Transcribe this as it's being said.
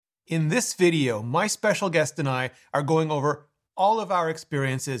In this video, my special guest and I are going over all of our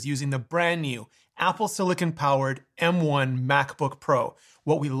experiences using the brand new Apple Silicon-powered M1 MacBook Pro.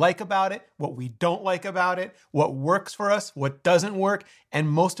 What we like about it, what we don't like about it, what works for us, what doesn't work, and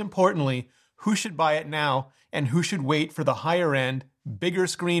most importantly, who should buy it now and who should wait for the higher-end, bigger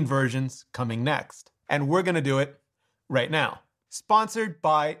screen versions coming next. And we're going to do it right now. Sponsored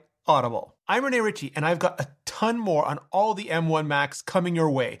by Audible. I'm Rene Ritchie, and I've got a ton more on all the M1 Macs coming your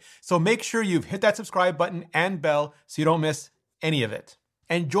way. So make sure you've hit that subscribe button and bell so you don't miss any of it.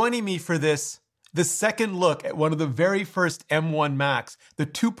 And joining me for this, the second look at one of the very first M1 Macs, the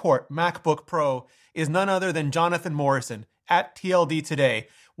two-port MacBook Pro, is none other than Jonathan Morrison at TLD Today,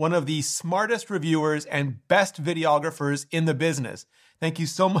 one of the smartest reviewers and best videographers in the business. Thank you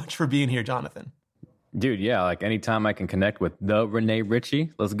so much for being here, Jonathan. Dude, yeah, like anytime I can connect with the Rene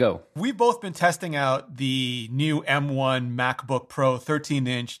Ritchie, let's go. We've both been testing out the new M1 MacBook Pro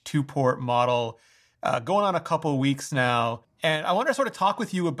 13-inch two-port model going on a couple of weeks now. And I want to sort of talk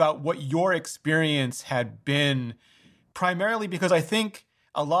with you about what your experience had been, primarily because I think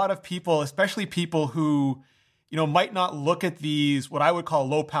a lot of people, especially people who, might not look at these, what I would call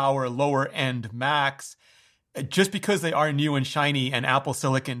low-power, lower-end Macs, just because they are new and shiny and Apple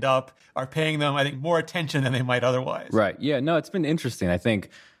siliconed up, are paying them, I think, more attention than they might otherwise. Right. Yeah, no, it's been interesting. I think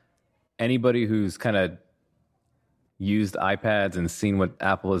anybody who's kind of used iPads and seen what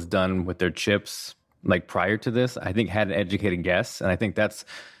Apple has done with their chips, like prior to this, I think had an educated guess. And I think that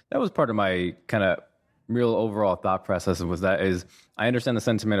was part of my kind of real overall thought process is I understand the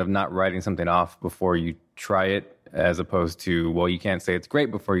sentiment of not writing something off before you try it, as opposed to, well, you can't say it's great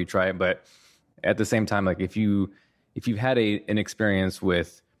before you try it. But at the same time, like if you've had an experience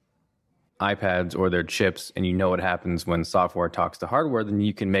with iPads or their chips and you know what happens when software talks to hardware, then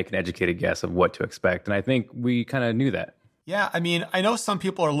you can make an educated guess of what to expect. And I think we kind of knew that. Yeah, I mean, I know some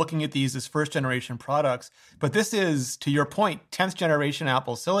people are looking at these as first-generation products, but this is, to your point, 10th-generation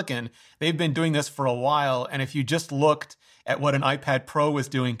Apple Silicon. They've been doing this for a while, and if you just looked at what an iPad Pro was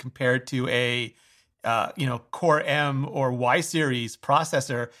doing compared to a Core M or Y series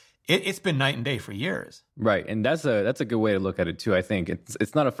processor, it's been night and day for years. Right, and that's a good way to look at it too. I think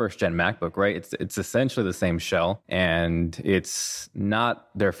it's not a first-gen MacBook, right? It's essentially the same shell, and it's not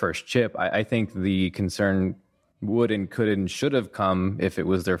their first chip. I think the concern would and could and should have come if it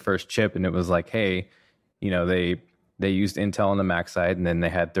was their first chip and it was like, hey, they used Intel on the Mac side and then they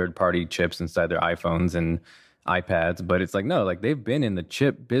had third-party chips inside their iPhones and iPads. But it's like, no, like they've been in the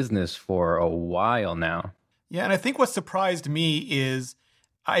chip business for a while now. Yeah, and I think what surprised me is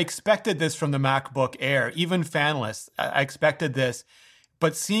I expected this from the MacBook Air, even fanless. I expected this,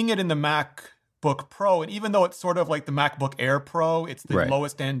 but seeing it in the MacBook Pro, and even though it's sort of like the MacBook Air Pro, it's the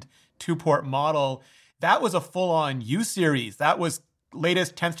lowest end two-port model, that was a full-on U series. That was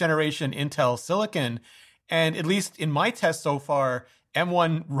latest 10th generation Intel Silicon. And at least in my test so far,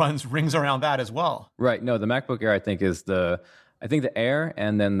 M1 rings around that as well. Right. No, the MacBook Air, I think the Air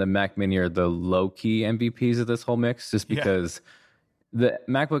and then the Mac Mini are the low-key MVPs of this whole mix, just because the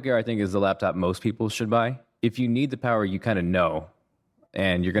MacBook Air, I think, is the laptop most people should buy. If you need the power, you kind of know,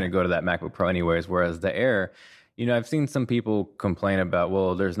 and you're going to go to that MacBook Pro anyways, whereas the Air, I've seen some people complain about,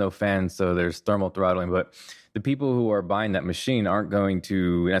 well, there's no fans, so there's thermal throttling, but the people who are buying that machine aren't going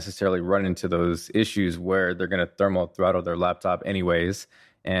to necessarily run into those issues where they're going to thermal throttle their laptop anyways.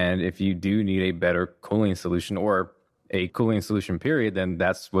 And if you do need a better cooling solution or a cooling solution period, then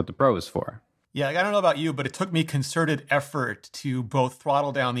that's what the Pro is for. Yeah, I don't know about you, but it took me concerted effort to both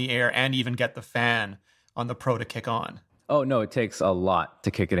throttle down the Air and even get the fan on the Pro to kick on. Oh, no, it takes a lot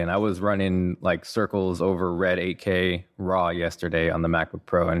to kick it in. I was running like circles over Red 8K RAW yesterday on the MacBook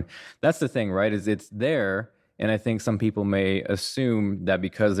Pro. And that's the thing, right, is it's there. And I think some people may assume that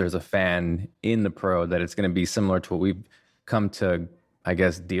because there's a fan in the Pro that it's going to be similar to what we've come to, I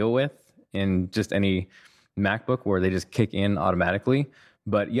guess, deal with in just any MacBook where they just kick in automatically.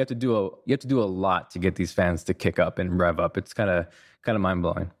 But you have to do a lot to get these fans to kick up and rev up. It's kind of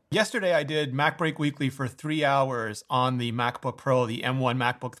mind-blowing. Yesterday, I did MacBreak Weekly for 3 hours on the MacBook Pro, the M1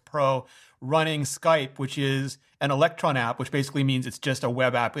 MacBook Pro, running Skype, which is an Electron app, which basically means it's just a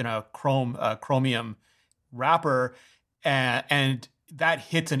web app in a Chromium wrapper. And that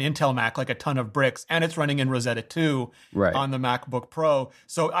hits an Intel Mac like a ton of bricks, and it's running in Rosetta 2 on the MacBook Pro.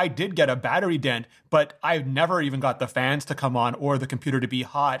 So I did get a battery dent, but I've never even got the fans to come on or the computer to be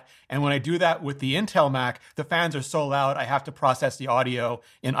hot. And when I do that with the Intel Mac, the fans are so loud, I have to process the audio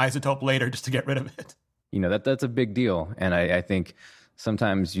in Isotope later just to get rid of it. That's a big deal. And I think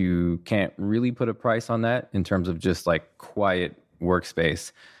sometimes you can't really put a price on that in terms of just like quiet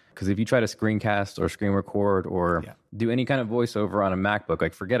workspace. Because if you try to screencast or screen record or do any kind of voiceover on a MacBook,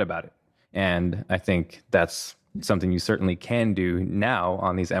 like forget about it. And I think that's something you certainly can do now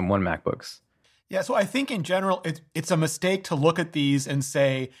on these M1 MacBooks. Yeah, so I think in general, it's a mistake to look at these and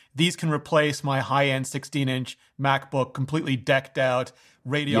say, these can replace my high-end 16-inch MacBook completely decked out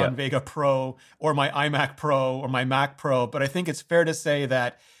Radeon Vega Pro or my iMac Pro or my Mac Pro. But I think it's fair to say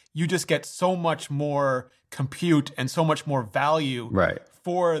that you just get so much more compute and so much more value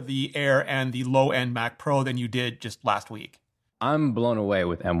for the Air and the low-end Mac Pro than you did just last week. I'm blown away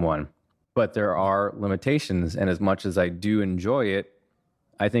with M1, but there are limitations. And as much as I do enjoy it,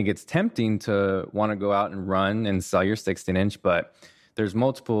 I think it's tempting to want to go out and run and sell your 16-inch, but there's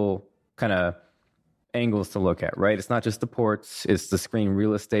multiple kind of angles to look at, right? It's not just the ports, it's the screen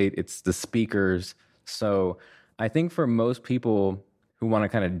real estate, it's the speakers. So I think for most people who want to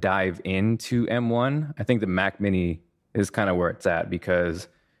kind of dive into M1, I think the Mac Mini is kind of where it's at because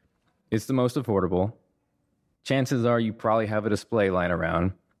it's the most affordable. Chances are you probably have a display lying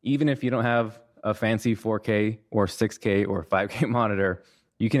around. Even if you don't have a fancy 4K or 6K or 5K monitor,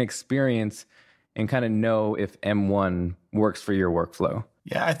 you can experience and kind of know if M1 works for your workflow.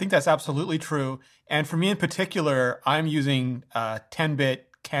 Yeah, I think that's absolutely true. And for me in particular, I'm using 10-bit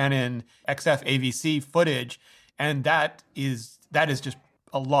Canon XF AVC footage, and that is just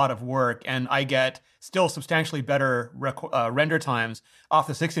a lot of work. And I get still substantially better render times off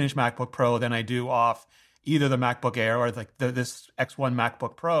the 16-inch MacBook Pro than I do off either the MacBook Air or this X1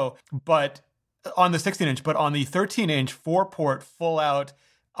 MacBook Pro. But on the 16-inch, but on the 13-inch 4-port full-out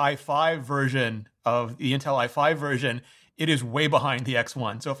i5 version of the Intel i5 version, it is way behind the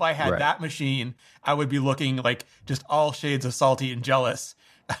X1. So if I had that machine, I would be looking like just all shades of salty and jealous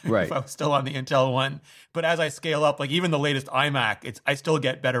if I was still on the Intel one. But as I scale up, like even the latest iMac, I still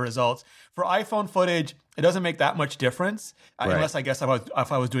get better results. For iPhone footage, it doesn't make that much difference, unless I guess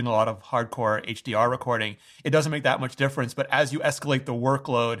if I was doing a lot of hardcore HDR recording, it doesn't make that much difference. But as you escalate the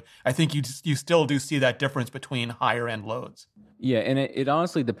workload, I think you still do see that difference between higher end loads. Yeah, and it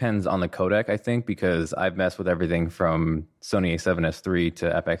honestly depends on the codec, I think, because I've messed with everything from Sony A7S III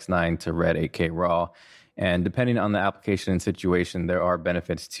to FX9 to Red 8K RAW. And depending on the application and situation, there are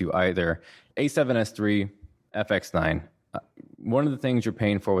benefits to either A7S III, FX9. One of the things you're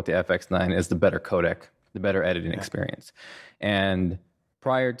paying for with the FX9 is the better codec, the better editing experience. And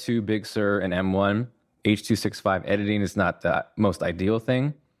prior to Big Sur and M1, H.265 editing is not the most ideal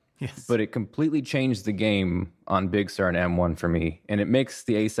thing. Yes. But it completely changed the game on Big Sur and M1 for me. And it makes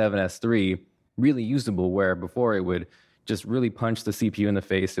the A7S III really usable, where before it would just really punch the CPU in the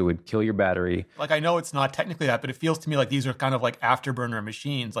face. It would kill your battery. Like, I know it's not technically that, but it feels to me like these are kind of like afterburner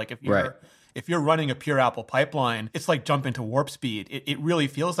machines. Like if you're running a pure Apple pipeline, it's like jump into warp speed. It really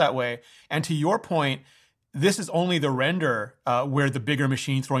feels that way. And to your point, this is only the render where the bigger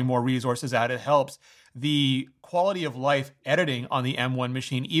machine throwing more resources at it helps. The quality of life editing on the M1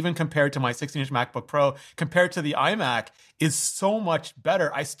 machine, even compared to my 16-inch MacBook Pro, compared to the iMac, is so much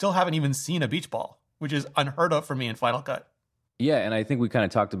better. I still haven't even seen a beach ball, which is unheard of for me in Final Cut. Yeah, and I think we kind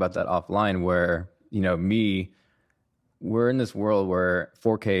of talked about that offline where, we're in this world where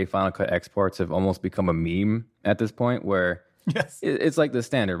 4K Final Cut exports have almost become a meme at this point where it's like the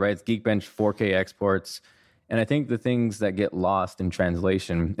standard, right? It's Geekbench 4K exports. And I think the things that get lost in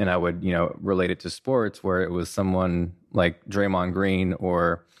translation, and I would, relate it to sports where it was someone like Draymond Green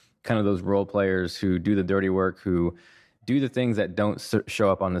or kind of those role players who do the dirty work, who do the things that don't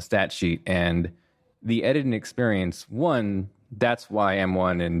show up on the stat sheet. And the editing experience, one, that's why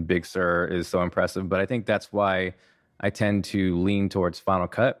M1 and Big Sur is so impressive. But I think that's why I tend to lean towards Final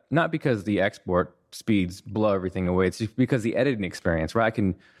Cut, not because the export speeds blow everything away. It's just because the editing experience, where I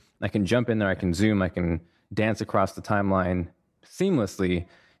can jump in there, I can zoom, I can dance across the timeline seamlessly.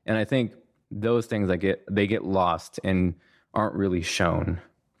 And I think those things they get lost and aren't really shown.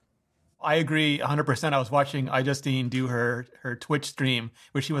 I agree 100%. I was watching iJustine do her Twitch stream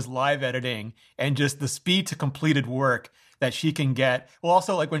where she was live editing, and just the speed to completed work that she can get. Well,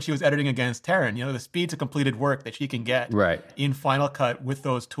 also like when she was editing against Taryn, the speed to completed work that she can get in Final Cut with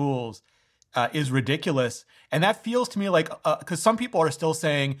those tools is ridiculous. And that feels to me like, because some people are still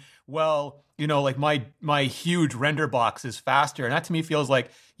saying, well, like my huge render box is faster. And that to me feels like,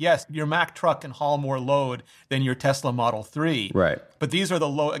 yes, your Mack truck can haul more load than your Tesla Model 3. Right. But these are the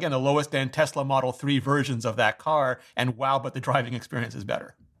lowest end Tesla Model 3 versions of that car. And wow, but the driving experience is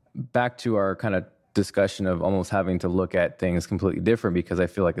better. Back to our kind of discussion of almost having to look at things completely different, because I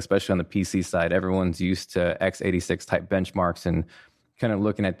feel like, especially on the PC side, everyone's used to x86 type benchmarks and kind of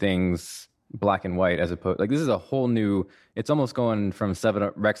looking at things black and white, as opposed, like, this is a whole new, it's almost going from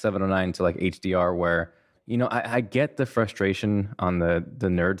Rec 709 to like HDR, where I get the frustration on the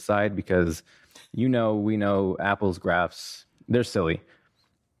nerd side because, we know Apple's graphs, they're silly.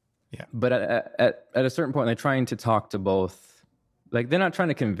 Yeah. But at a certain point, they're trying to talk to both. Like, they're not trying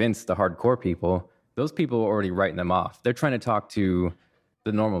to convince the hardcore people. Those people are already writing them off. They're trying to talk to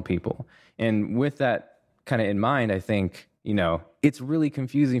the normal people. And with that kind of in mind, I think, it's really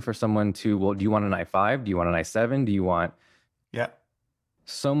confusing for someone to, well, do you want an i5? Do you want an i7? Do you want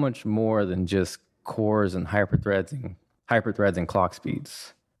so much more than just cores and hyperthreads and clock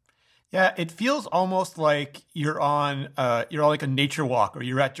speeds? Yeah, it feels almost like you're on like a nature walk, or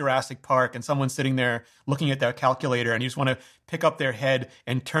you're at Jurassic Park and someone's sitting there looking at their calculator, and you just want to pick up their head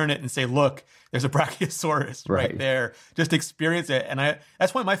and turn it and say, look, there's a Brachiosaurus right there. Just experience it. And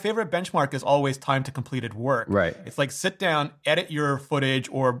that's why my favorite benchmark is always time to completed work. Right. It's like, sit down, edit your footage,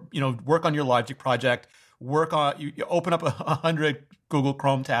 or work on your Logic project. You open up 100 Google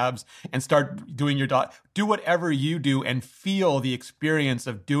Chrome tabs and start doing do whatever you do and feel the experience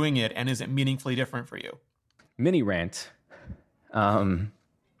of doing it. And is it meaningfully different for you? Mini rant. I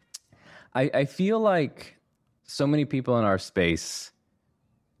feel like so many people in our space,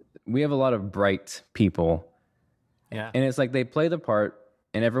 we have a lot of bright people. Yeah. And it's like they play the part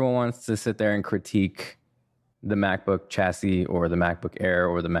and everyone wants to sit there and critique the MacBook chassis or the MacBook Air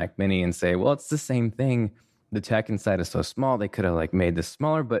or the Mac Mini and say, well, it's the same thing. The tech inside is so small, they could have made this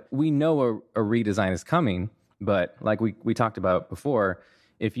smaller, but we know a redesign is coming. But like we talked about before,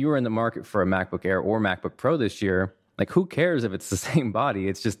 if you were in the market for a MacBook Air or MacBook Pro this year, who cares if it's the same body?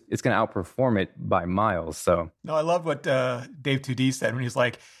 It's going to outperform it by miles. So no, I love what Dave 2D said when he's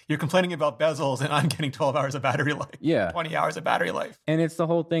like, you're complaining about bezels and I'm getting 12 hours of battery life. Yeah. 20 hours of battery life. And it's the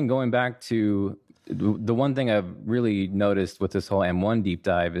whole thing going back to the one thing I've really noticed with this whole M1 deep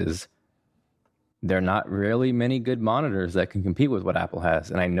dive is there are not really many good monitors that can compete with what Apple has.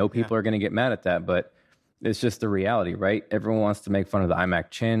 And I know people are going to get mad at that, but it's just the reality, right? Everyone wants to make fun of the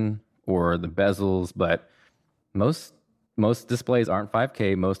iMac chin or the bezels, but most displays aren't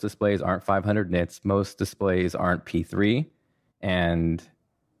 5K. Most displays aren't 500 nits. Most displays aren't P3. And,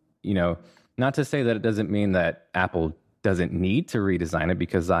 not to say that it doesn't mean that Apple doesn't need to redesign it,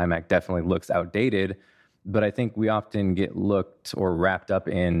 because the iMac definitely looks outdated. But I think we often get looked or wrapped up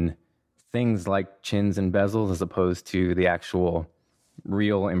in things like chins and bezels as opposed to the actual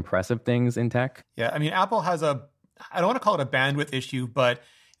real impressive things in tech. Yeah, I mean, Apple has I don't want to call it a bandwidth issue, but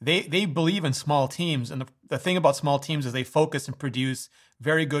they believe in small teams. And the thing about small teams is they focus and produce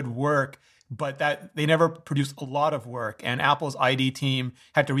very good work, but that they never produce a lot of work. And Apple's ID team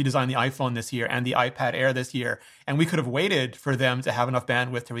had to redesign the iPhone this year and the iPad Air this year. And we could have waited for them to have enough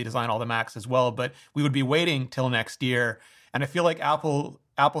bandwidth to redesign all the Macs as well, but we would be waiting till next year. And I feel like Apple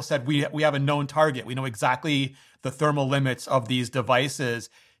said, we have a known target. We know exactly the thermal limits of these devices.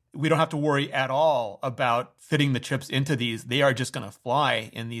 We don't have to worry at all about fitting the chips into these. They are just going to fly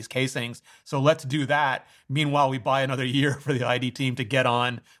in these casings. So let's do that. Meanwhile, we buy another year for the ID team to get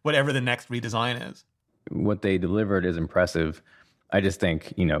on whatever the next redesign is. What they delivered is impressive. I just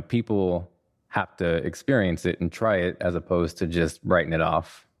think, people have to experience it and try it as opposed to just writing it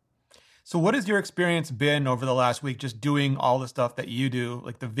off. So what has your experience been over the last week, just doing all the stuff that you do,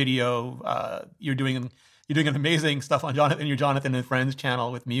 like the video, you're doing amazing stuff on your Jonathan and Friends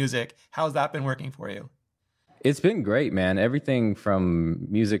channel with music. How's that been working for you? It's been great, man. Everything from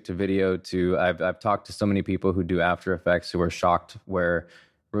music to video to I've talked to so many people who do After Effects who are shocked where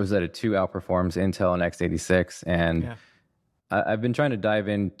Rosetta 2 outperforms Intel and x86. And I've been trying to dive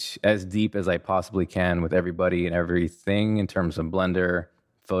in as deep as I possibly can with everybody and everything in terms of Blender,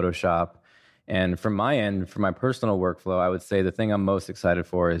 Photoshop. And from my end, for my personal workflow, I would say the thing I'm most excited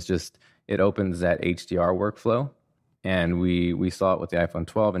for is just it opens that HDR workflow. And we saw it with the iPhone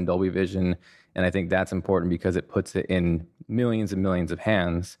 12 and Dolby Vision. And I think that's important because it puts it in millions and millions of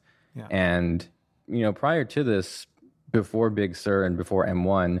hands. Yeah. And, prior to this, before Big Sur and before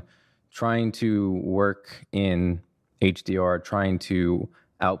M1, trying to work in HDR, trying to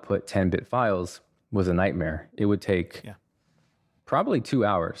output 10-bit files was a nightmare. It would take probably 2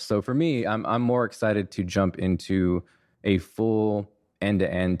 hours. So for me, I'm more excited to jump into a full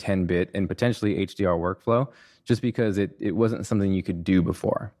end-to-end 10-bit and potentially HDR workflow, just because it wasn't something you could do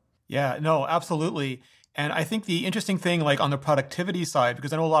before. Yeah, no, absolutely. And I think the interesting thing, on the productivity side,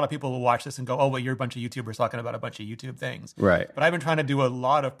 because I know a lot of people will watch this and go, oh, well, you're a bunch of YouTubers talking about a bunch of YouTube things. Right. But I've been trying to do a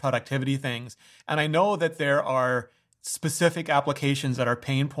lot of productivity things. And I know that there are specific applications that are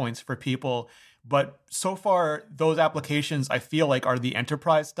pain points for people But so far, those applications I feel like are the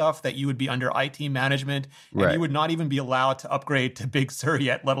enterprise stuff that you would be under IT management, and Right. you would not even be allowed to upgrade to Big Sur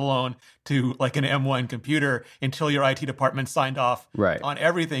yet, let alone to like an M1 computer until your IT department signed off Right. on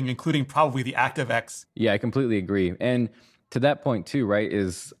everything, including probably the ActiveX. Yeah, I completely agree. And to that point too, right,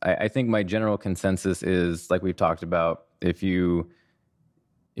 is I think my general consensus is, like we've talked about, if you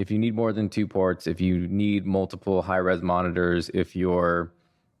need more than 2 ports, if you need multiple high-res monitors, if you're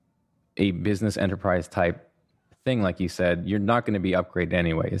a business enterprise type thing, like you said, you're not going to be upgraded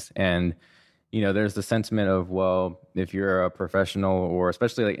anyways. And, there's the sentiment of, well, if you're a professional, or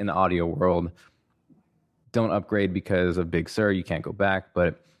especially like in the audio world, don't upgrade because of Big Sur, you can't go back.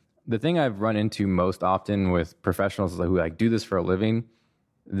 But the thing I've run into most often with professionals who like do this for a living,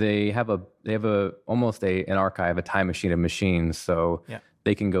 they have almost an archive, a time machine of machines. So Yeah.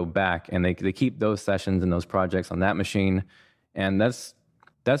 they can go back and they keep those sessions and those projects on that machine. And that's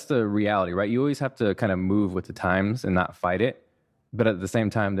the reality, right? You always have to kind of move with the times and not fight it. But at the same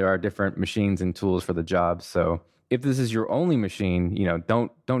time, there are different machines and tools for the job. So if this is your only machine,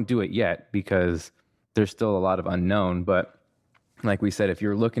 don't do it yet, because there's still a lot of unknown. But like we said, if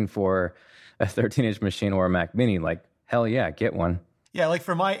you're looking for a 13-inch machine or a Mac Mini, like, hell yeah, get one. Yeah, like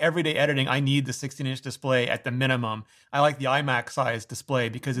for my everyday editing, I need the 16-inch display at the minimum. I like the iMac size display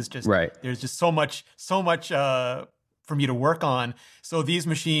because it's just Right. there's just so much for me to work on. So these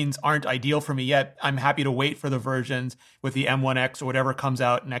machines aren't ideal for me yet. I'm happy to wait for the versions with the M1X or whatever comes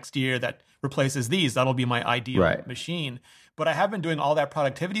out next year that replaces these. That'll be my ideal Right. machine. But I have been doing all that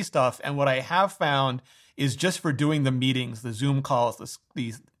productivity stuff, and what I have found is just for doing the meetings, the Zoom calls,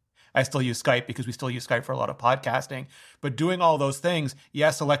 these. I still use Skype because we still use Skype for a lot of podcasting. But doing all those things,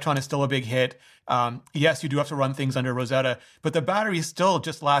 yes, Electron is still a big hit. Yes, you do have to run things under Rosetta, but the battery still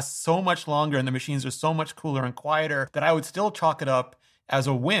just lasts so much longer and the machines are so much cooler and quieter that I would still chalk it up as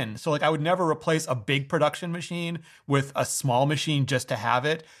a win. So like I would never replace a big production machine with a small machine just to have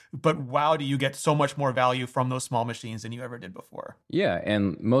it. But wow, do you get so much more value from those small machines than you ever did before. Yeah,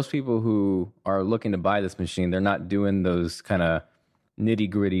 and most people who are looking to buy this machine, they're not doing those kind of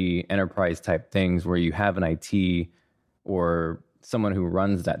nitty-gritty enterprise type things where you have an IT or someone who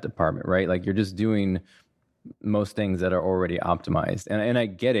runs that department, right? Like you're just doing most things that are already optimized. And I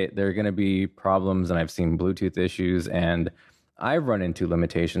get it. There are going to be problems, and I've seen Bluetooth issues, and I've run into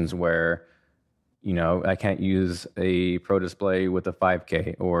limitations where, I can't use a Pro Display with a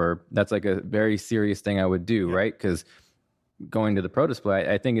 5K, or that's like a very serious thing I would do, right? Because going to the Pro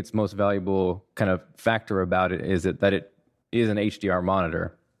Display, I think its most valuable kind of factor about it is that it is an HDR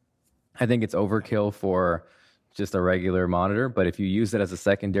monitor. I think it's overkill for just a regular monitor, but if you use it as a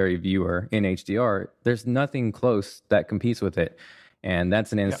secondary viewer in HDR, there's nothing close that competes with it. And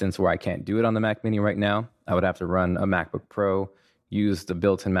that's an instance where I can't do it on the Mac Mini right now. I would have to run a MacBook Pro, use the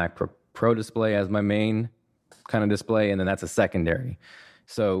built-in Mac Pro display as my main kind of display, and then that's a secondary.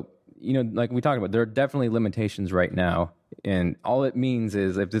 So, like we talked about, there are definitely limitations right now. And all it means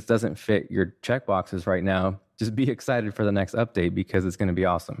is if this doesn't fit your checkboxes right now, just be excited for the next update because it's going to be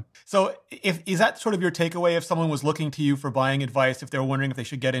awesome. So is that sort of your takeaway if someone was looking to you for buying advice, if they're wondering if they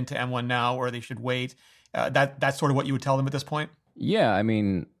should get into M1 now or they should wait, that's sort of what you would tell them at this point? Yeah, I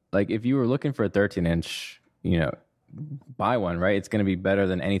mean, like if you were looking for a 13-inch, buy one, right? It's going to be better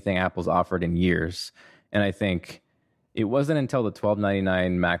than anything Apple's offered in years. And I think it wasn't until the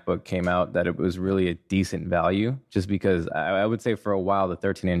 $1299 MacBook came out that it was really a decent value, just because I would say for a while the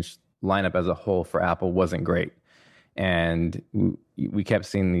 13-inch lineup as a whole for Apple wasn't great. And we kept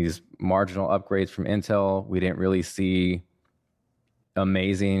seeing these marginal upgrades from Intel. We didn't really see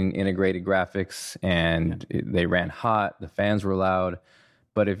amazing integrated graphics, and they ran hot. The fans were loud.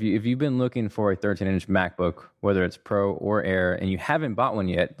 But if you've been looking for a 13-inch MacBook, whether it's Pro or Air, and you haven't bought one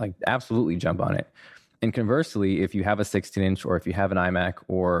yet, like absolutely jump on it. And conversely, if you have a 16-inch or if you have an iMac,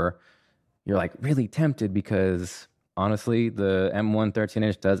 or you're like really tempted because honestly, the M1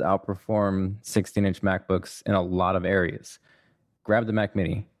 13-inch does outperform 16-inch MacBooks in a lot of areas, grab the Mac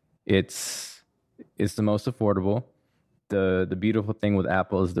Mini. It's the most affordable. The beautiful thing with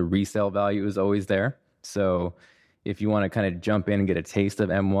Apple is the resale value is always there. So if you want to kind of jump in and get a taste of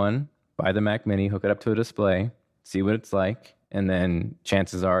M1, buy the Mac Mini, hook it up to a display, see what it's like, and then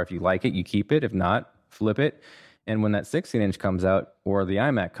chances are if you like it, you keep it. If not, flip it. And when that 16-inch comes out or the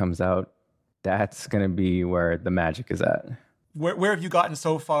iMac comes out, that's going to be where the magic is at. Where have you gotten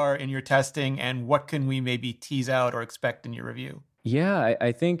so far in your testing, and what can we maybe tease out or expect in your review? Yeah,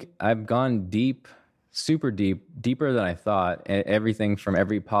 I think I've gone deep, super deep, deeper than I thought. Everything from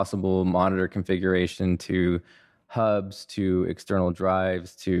every possible monitor configuration to hubs to external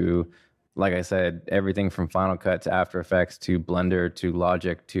drives to, like I said, everything from Final Cut to After Effects to Blender to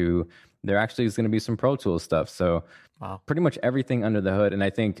Logic to there actually is going to be some Pro Tools stuff. So pretty much everything under the hood. And I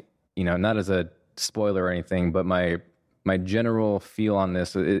think, not as a spoiler or anything, but my general feel on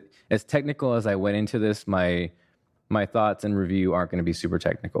this, as technical as I went into this, my thoughts and review aren't going to be super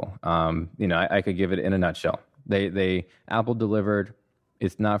technical. I could give it in a nutshell. Apple delivered.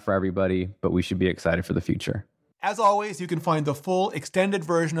 It's not for everybody, but we should be excited for the future. As always, you can find the full extended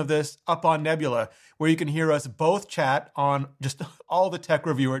version of this up on Nebula, where you can hear us both chat on just all the tech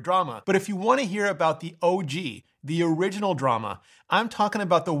reviewer drama. But if you want to hear about the OG, the original drama, I'm talking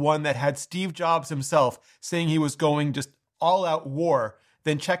about the one that had Steve Jobs himself saying he was going just all out war,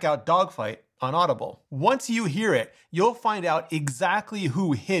 then check out Dogfight on Audible. Once you hear it, you'll find out exactly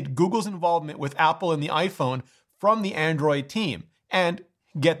who hid Google's involvement with Apple and the iPhone from the Android team. And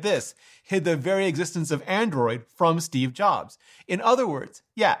get this, hid the very existence of Android from Steve Jobs. In other words,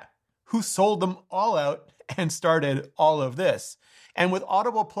 who sold them all out and started all of this. And with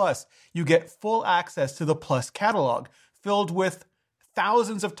Audible Plus, you get full access to the Plus catalog, filled with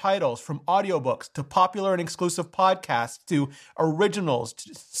thousands of titles, from audiobooks to popular and exclusive podcasts to originals,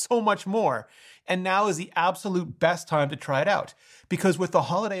 to so much more. And now is the absolute best time to try it out, because with the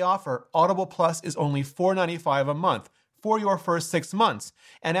holiday offer, Audible Plus is only $4.95 a month for your first 6 months.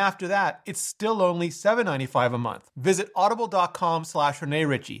 And after that, it's still only $7.95 a month. Visit audible.com/Rene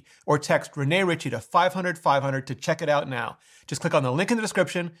Ritchie or text Rene Ritchie to 500-500 to check it out now. Just click on the link in the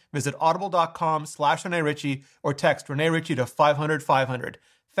description, visit audible.com/Rene Ritchie or text Rene Ritchie to 500-500.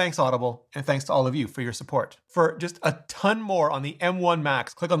 Thanks, Audible, and thanks to all of you for your support. For just a ton more on the M1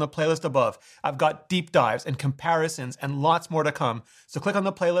 Max, click on the playlist above. I've got deep dives and comparisons and lots more to come. So click on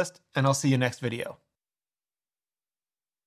the playlist, and I'll see you next video.